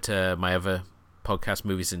over at my other podcast,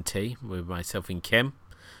 Movies and Tea, with myself and Kim.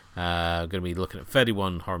 Going to be looking at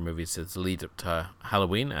 31 horror movies as the lead up to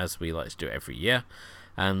Halloween, as we like to do every year.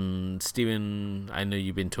 And Stephen, I know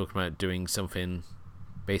you've been talking about doing something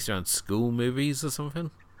based around school movies or something.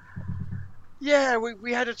 Yeah,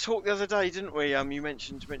 we had a talk the other day, didn't we? You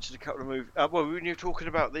mentioned a couple of movies. Well, when you were talking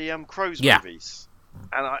about the Crows movies,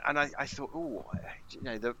 and I thought,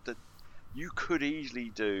 you could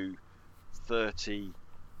easily do 30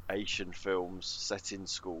 Asian films set in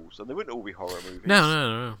schools, and they wouldn't all be horror movies.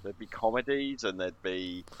 No. There'd be comedies and there'd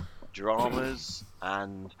be dramas,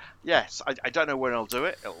 and yes, I don't know when I'll do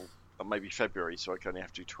it. Maybe February, so I can only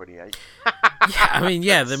have to do 28. I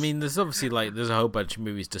mean, there's obviously there's a whole bunch of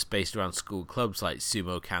movies just based around school clubs, like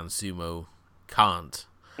Sumo Can, Sumo Can't.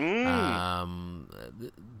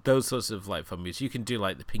 Those sorts of like fun movies. You can do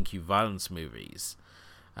like the Pinky Violence movies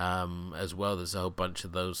as well. There's a whole bunch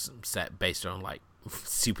of those set based on like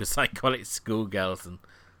super psychotic schoolgirls and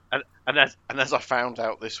as I found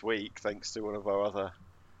out this week, thanks to one of our other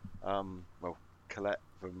Colette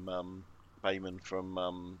from Bayman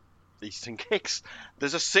from Eastern Kicks,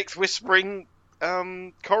 there's a Sixth Whispering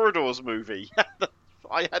Corridors movie.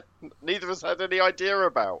 Neither of us had any idea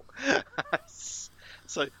about.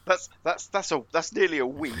 So that's nearly a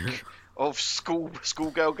week of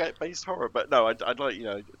schoolgirl based horror. But no, I'd like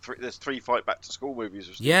there's 3 Fight Back to School movies.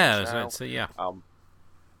 There's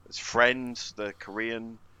Friends, the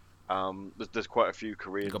Korean. There's quite a few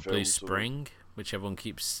Korean got films. Blue Spring, which everyone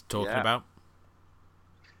keeps talking about.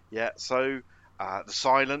 Yeah, so The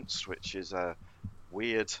Silence, which is a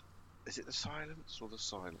weird. Is it The Silence or The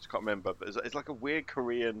Silence? Can't remember, but it's like a weird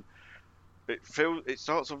Korean. It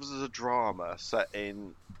starts off as a drama set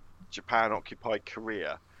in Japan occupied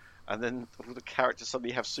Korea, and then all the characters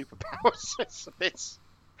suddenly have superpowers.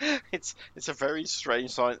 It's a very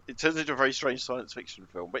strange it turns into a very strange science fiction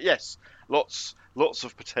film. But yes, lots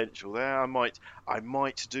of potential there. I might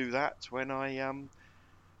do that when I've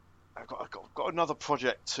got another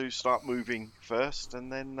project to start moving first,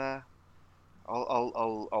 and then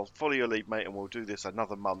I'll follow your lead, mate, and we'll do this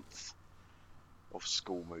another month of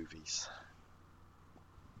school movies.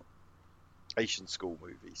 Asian school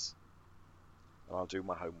movies. And I'll do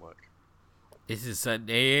my homework. It is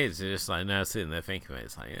just like now sitting there thinking about it,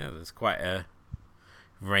 it's like, yeah, there's quite a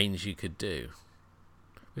range you could do.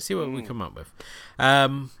 We'll see what we come up with.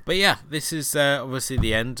 But yeah, this is obviously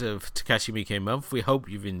the end of Takashi Miike Month. We hope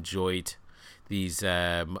you've enjoyed these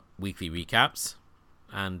weekly recaps,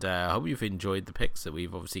 and I hope you've enjoyed the picks that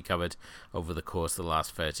we've obviously covered over the course of the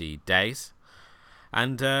last 30 days.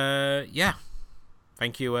 And yeah,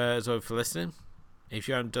 thank you as always for listening. If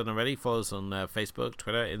you haven't done already, follow us on Facebook,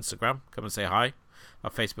 Twitter, Instagram. Come and say hi. Our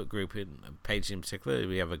Facebook group page in particular,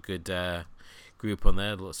 we have a good group on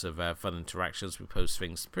there. Lots of fun interactions. We post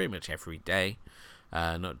things pretty much every day,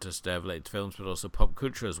 not just related to films, but also pop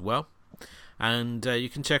culture as well. And you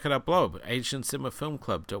can check out our blog,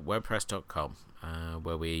 AsianCinemaFilmClub.wordpress.com,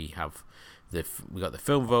 where we have we got the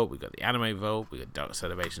film vote, we got the anime vote, we got Dark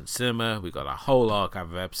Side of Asian Cinema, we got a whole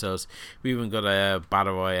archive of episodes. We even got a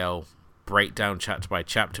Battle Royale breakdown chapter by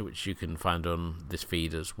chapter, which you can find on this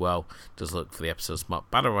feed as well. Just look for the episodes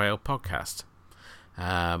marked Battle Royale podcast,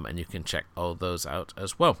 and you can check all those out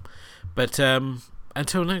as well. But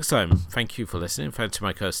until next time, thank you for listening. Thanks to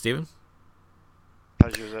my co-host Stephen,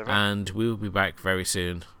 and we'll be back very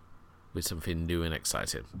soon with something new and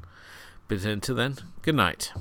exciting. But until then, good night.